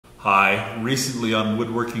Hi, recently on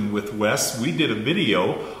Woodworking with Wes, we did a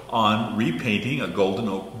video on repainting a golden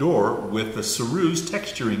oak door with the Ceruse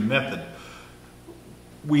texturing method.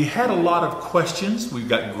 We had a lot of questions. We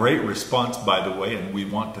got great response, by the way, and we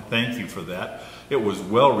want to thank you for that. It was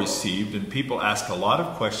well received and people asked a lot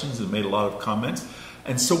of questions and made a lot of comments.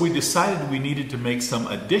 And so we decided we needed to make some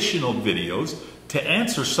additional videos to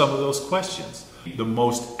answer some of those questions. The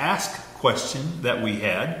most asked question that we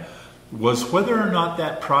had was whether or not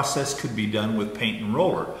that process could be done with paint and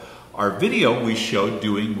roller. Our video we showed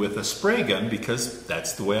doing with a spray gun because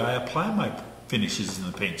that's the way I apply my finishes in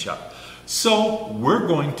the paint shop. So we're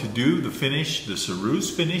going to do the finish, the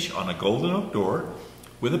Ceruse finish on a golden oak door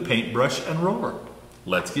with a paintbrush and roller.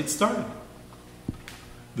 Let's get started.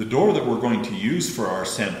 The door that we're going to use for our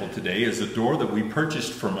sample today is a door that we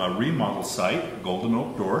purchased from a remodel site, a golden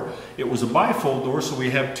oak door. It was a bifold door, so we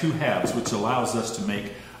have two halves, which allows us to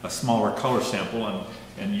make a smaller color sample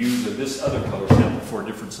and use this other color sample for a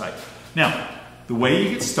different site. Now, the way you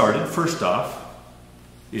get started, first off,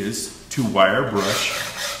 is to wire brush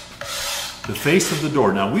the face of the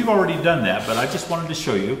door. Now, we've already done that, but I just wanted to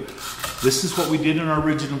show you. This is what we did in our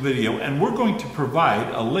original video, and we're going to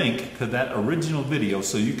provide a link to that original video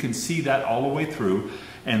so you can see that all the way through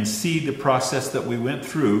and see the process that we went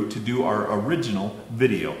through to do our original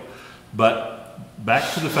video. But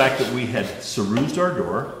back to the fact that we had cerused our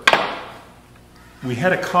door. We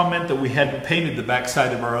had a comment that we hadn't painted the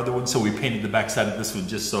backside of our other one, so we painted the backside of this one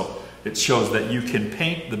just so it shows that you can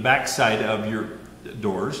paint the backside of your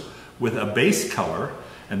doors with a base color,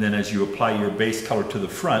 and then as you apply your base color to the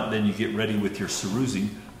front, then you get ready with your cerusing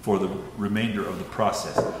for the remainder of the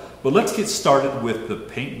process. But let's get started with the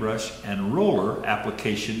paintbrush and roller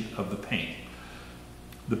application of the paint.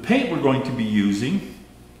 The paint we're going to be using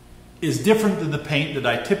is different than the paint that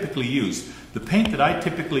I typically use. The paint that I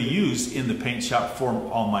typically use in the paint shop for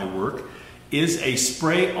all my work is a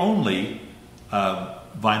spray-only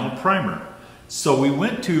vinyl primer. So we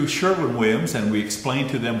went to Sherwin Williams and we explained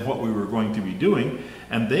to them what we were going to be doing,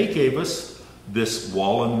 and they gave us this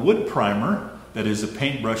wall and wood primer that is a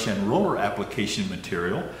paintbrush and roller application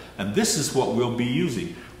material, and this is what we'll be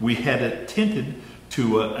using. We had it tinted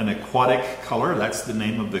to an aquatic color, that's the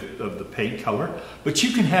name of the paint color, but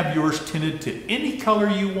you can have yours tinted to any color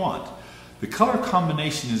you want. The color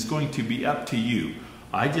combination is going to be up to you.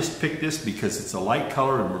 I just picked this because it's a light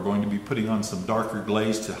color and we're going to be putting on some darker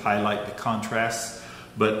glaze to highlight the contrasts,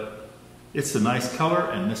 but it's a nice color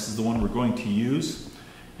and this is the one we're going to use.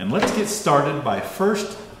 And let's get started by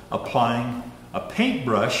first applying a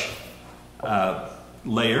paintbrush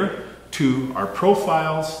layer to our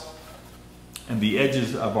profiles and the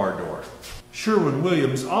edges of our door. Sherwin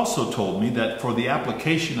Williams also told me that for the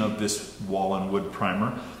application of this wall and wood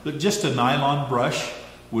primer, that just a nylon brush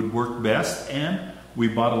would work best, and we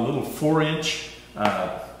bought a little 4-inch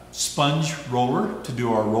sponge roller to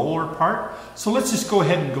do our roller part. So let's just go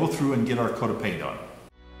ahead and go through and get our coat of paint on.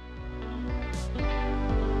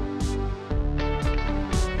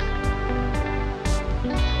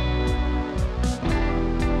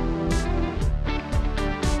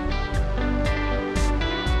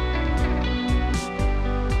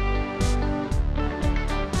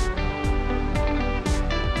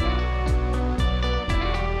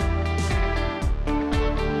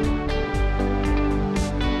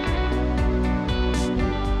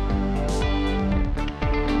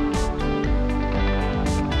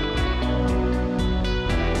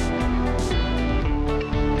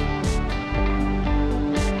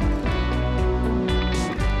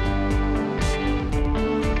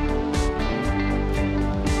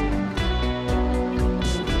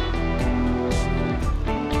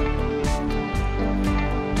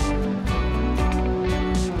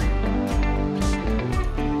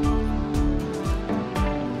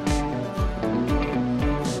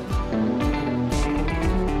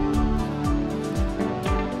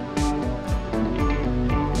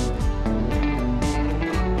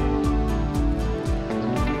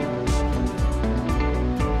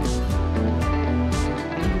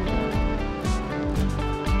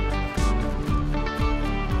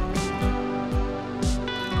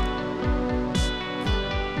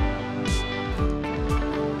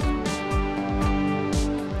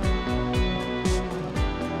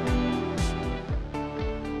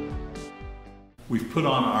 We've put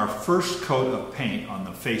on our first coat of paint on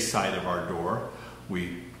the face side of our door.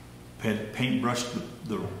 We paintbrushed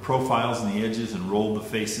the profiles and the edges and rolled the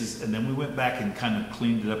faces, and then we went back and kind of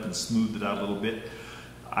cleaned it up and smoothed it out a little bit.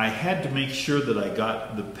 I had to make sure that I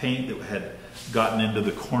got the paint that had gotten into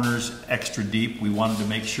the corners extra deep. We wanted to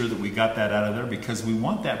make sure that we got that out of there because we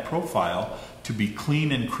want that profile to be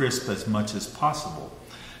clean and crisp as much as possible.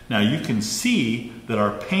 Now you can see that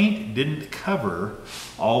our paint didn't cover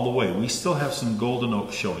all the way. We still have some golden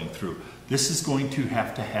oak showing through. This is going to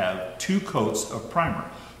have 2 coats of primer.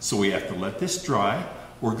 So we have to let this dry.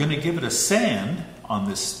 We're going to give it a sand on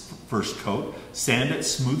this first coat, sand it,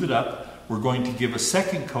 smooth it up. We're going to give a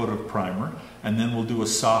second coat of primer, and then we'll do a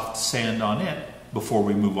soft sand on it before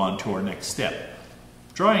we move on to our next step.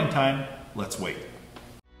 Drying time, let's wait.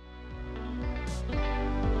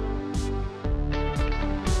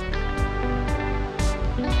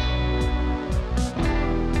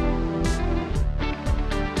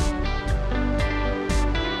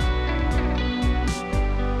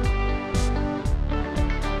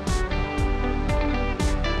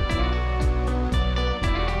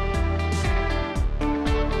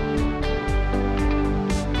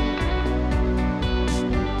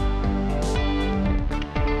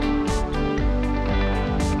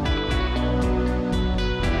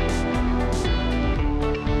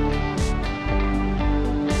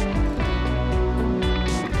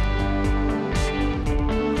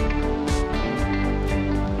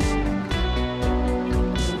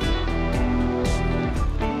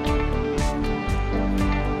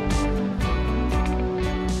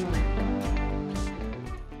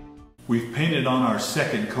 We've painted on our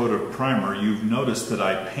second coat of primer. You've noticed that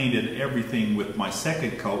I painted everything with my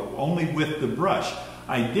second coat, only with the brush.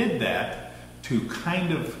 I did that to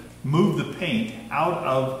kind of move the paint out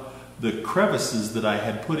of the crevices that I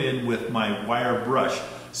had put in with my wire brush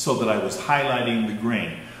so that I was highlighting the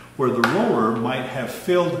grain. Where the roller might have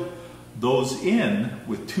filled those in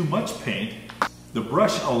with too much paint, the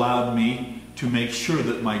brush allowed me to make sure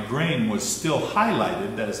that my grain was still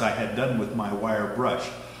highlighted as I had done with my wire brush,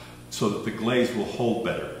 so that the glaze will hold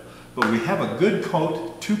better. But we have a good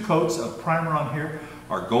coat, 2 coats of primer on here.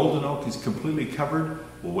 Our golden oak is completely covered.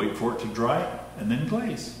 We'll wait for it to dry and then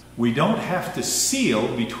glaze. We don't have to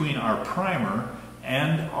seal between our primer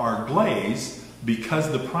and our glaze because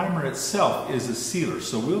the primer itself is a sealer.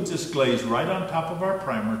 So we'll just glaze right on top of our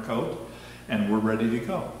primer coat and we're ready to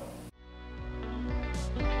go.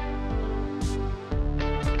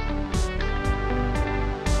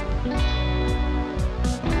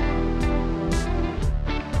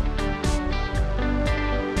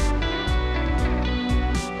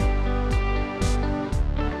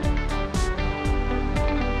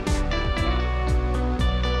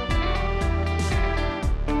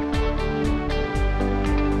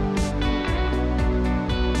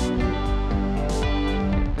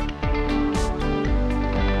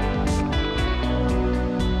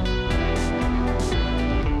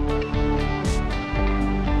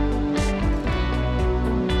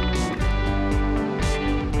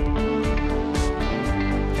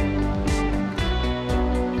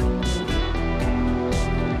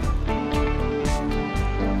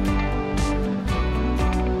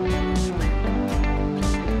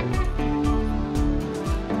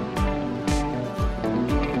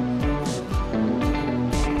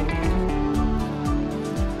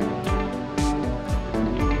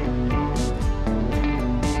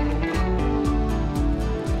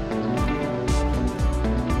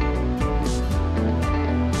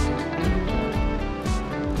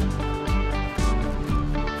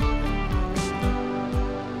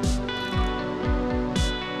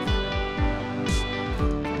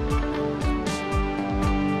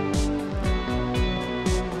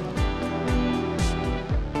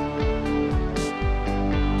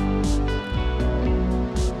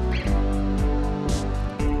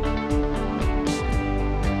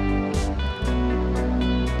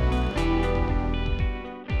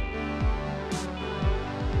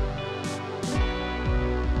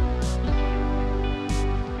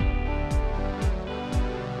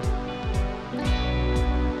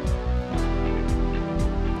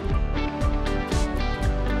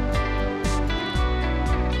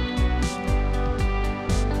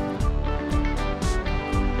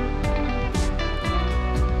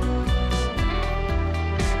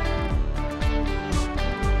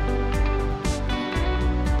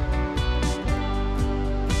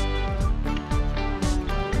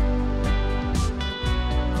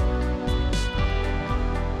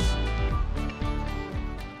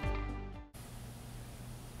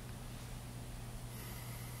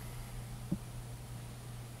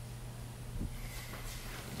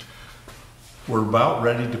 We're about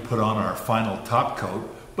ready to put on our final top coat,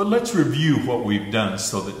 but let's review what we've done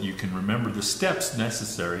so that you can remember the steps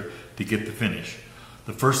necessary to get the finish.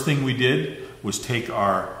 The first thing we did was take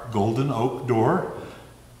our golden oak door,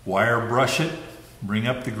 wire brush it, bring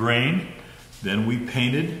up the grain, then we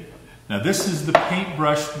painted. Now this is the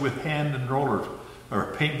paintbrush with hand and roller,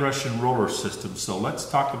 or paintbrush and roller system, so let's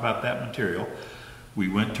talk about that material. We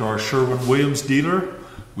went to our Sherwin Williams dealer.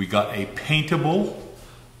 We got a paintable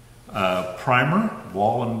primer,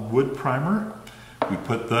 wall and wood primer. We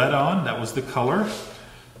put that on, that was the color.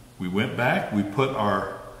 We went back, we put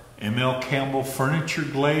our Campbell Furniture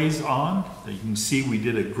glaze on. You can see we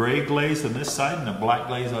did a gray glaze on this side and a black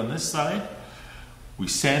glaze on this side. We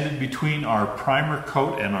sanded between our primer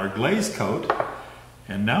coat and our glaze coat.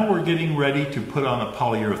 And now we're getting ready to put on a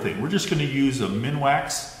polyurethane. We're just going to use a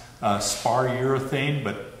Minwax spar urethane,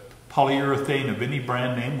 but polyurethane of any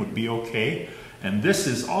brand name would be okay. And this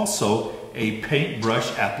is also a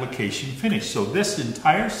paintbrush application finish. So this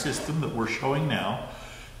entire system that we're showing now,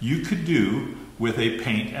 you could do with a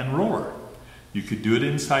paint and roller. You could do it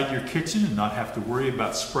inside your kitchen and not have to worry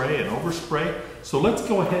about spray and overspray. So let's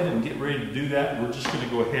go ahead and get ready to do that. We're just going to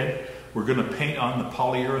go ahead. We're going to paint on the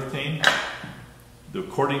polyurethane.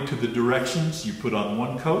 According to the directions, you put on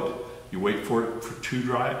one coat, you wait for it for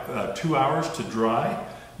 2 hours to dry,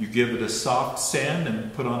 you give it a soft sand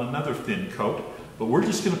and put on another thin coat. But we're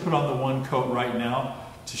just going to put on the one coat right now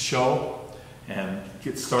to show and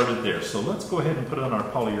get started there. So let's go ahead and put on our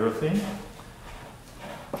polyurethane.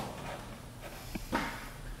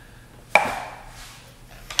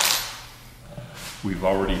 We've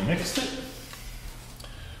already mixed it.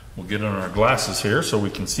 We'll get on our glasses here so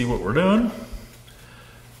we can see what we're doing.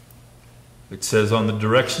 It says on the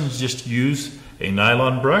directions, just use a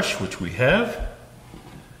nylon brush, which we have.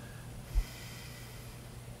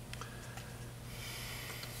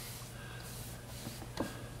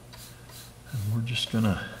 And we're just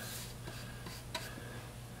gonna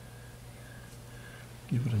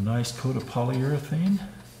give it a nice coat of polyurethane.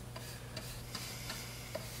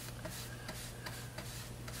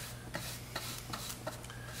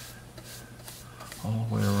 All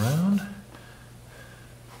the way around.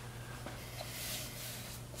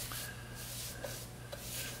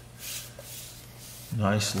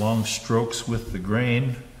 Nice long strokes with the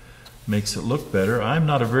grain makes it look better. I'm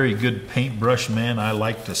not a very good paintbrush man. I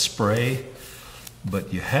like to spray,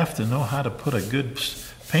 but you have to know how to put a good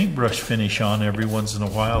paintbrush finish on every once in a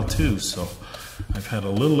while too. So I've had a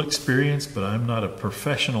little experience, but I'm not a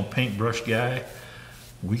professional paintbrush guy.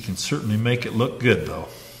 We can certainly make it look good though.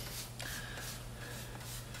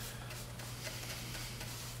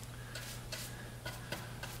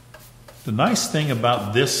 The nice thing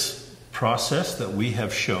about this process that we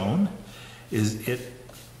have shown is it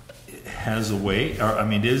has a way, or I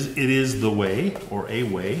mean, it is the way, or a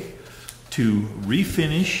way, to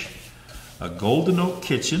refinish a golden oak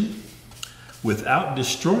kitchen without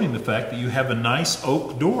destroying the fact that you have a nice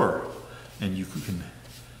oak door, and you can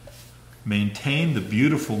maintain the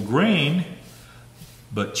beautiful grain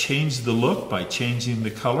but change the look by changing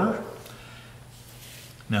the color.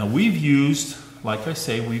 Now we've used, like I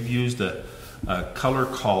say, we've used a color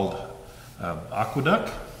called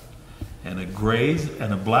Aqueduct and a graze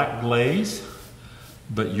and a black glaze,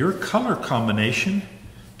 but your color combination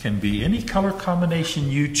can be any color combination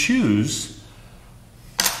you choose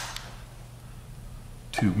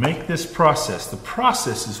to make this process. The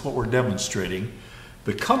process is what we're demonstrating.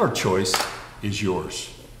 The color choice is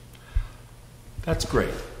yours. That's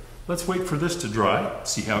great. Let's wait for this to dry,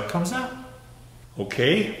 see how it comes out.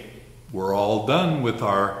 Okay, we're all done with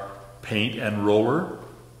our paint and roller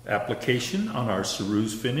application on our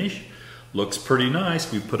Ceruse finish. Looks pretty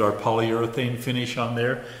nice. We put our polyurethane finish on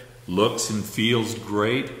there. Looks and feels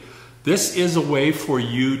great. This is a way for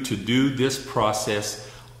you to do this process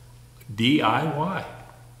DIY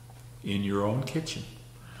in your own kitchen.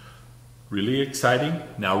 Really exciting.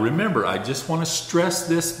 Now remember, I just want to stress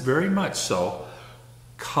this very much so.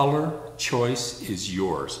 Color choice is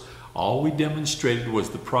yours. All we demonstrated was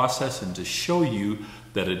the process and to show you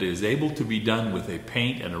that it is able to be done with a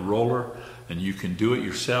paint and a roller, and you can do it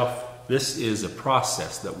yourself. This is a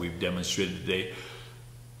process that we've demonstrated today.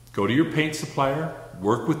 Go to your paint supplier,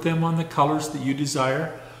 work with them on the colors that you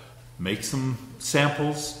desire, make some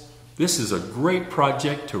samples. This is a great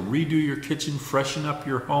project to redo your kitchen, freshen up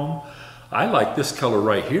your home. I like this color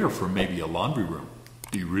right here for maybe a laundry room.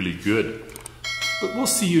 Be really good. But we'll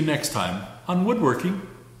see you next time on Woodworking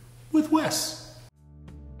with Wes.